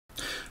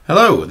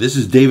Hello, this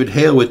is David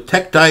Hale with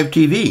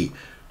TechDiveTV.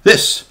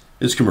 This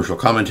is Commercial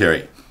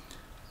Commentary.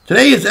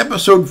 Today is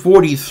episode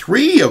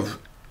 43 of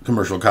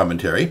Commercial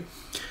Commentary,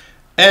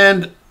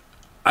 and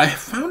I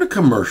found a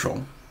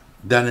commercial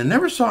that I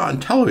never saw on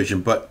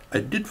television, but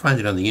I did find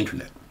it on the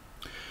internet.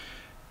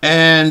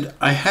 And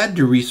I had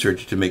to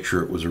research it to make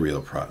sure it was a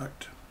real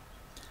product.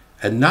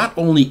 And not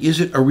only is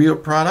it a real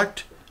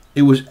product,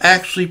 it was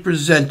actually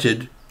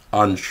presented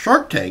on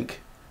Shark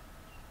Tank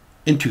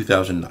in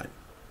 2009.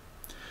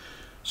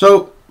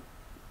 So,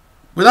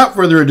 without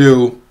further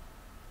ado,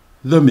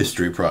 the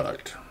mystery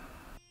product.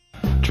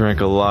 Drank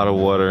a lot of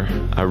water.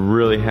 I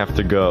really have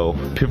to go.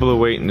 People are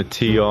waiting to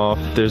tee off.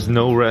 There's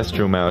no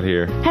restroom out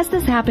here. Has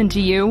this happened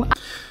to you?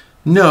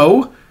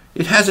 No,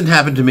 it hasn't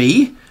happened to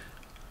me.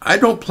 I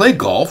don't play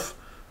golf,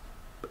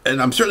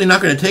 and I'm certainly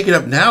not going to take it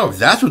up now if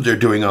that's what they're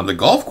doing on the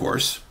golf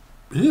course.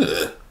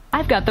 Ugh.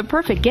 I've got the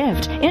perfect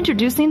gift.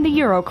 Introducing the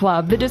Euro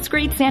Club, the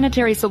discreet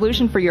sanitary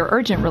solution for your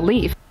urgent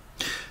relief.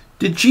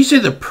 Did she say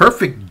the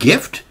perfect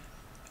gift?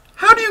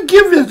 How do you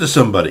give that to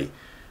somebody?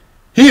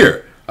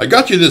 Here, I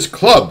got you this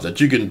club that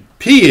you can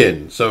pee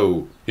in,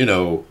 so,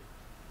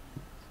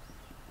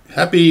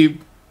 happy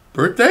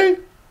birthday?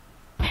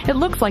 It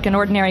looks like an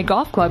ordinary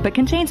golf club, but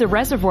contains a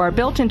reservoir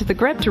built into the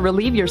grip to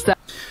relieve yourself.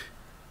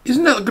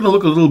 Isn't that going to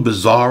look a little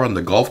bizarre on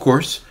the golf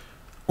course?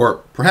 Or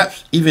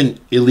perhaps even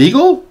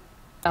illegal?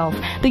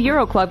 The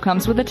Euro Club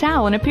comes with a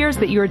towel and appears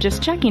that you are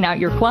just checking out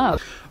your club.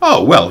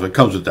 Oh, well, if it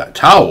comes with that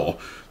towel,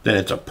 then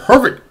it's a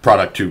perfect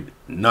product to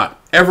not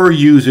ever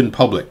use in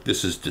public.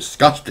 This is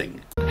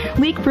disgusting.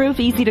 Leak-proof,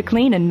 easy to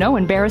clean, and no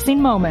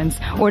embarrassing moments.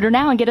 Order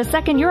now and get a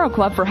second Euro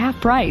Club for half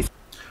price.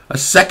 A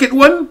second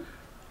one?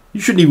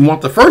 You shouldn't even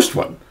want the first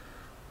one.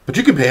 But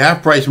you can pay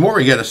half price more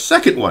and get a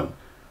second one.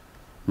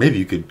 Maybe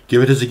you could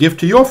give it as a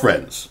gift to your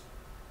friends.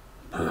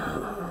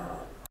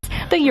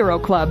 The Euro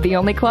Club, the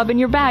only club in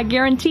your bag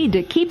guaranteed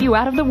to keep you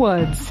out of the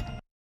woods.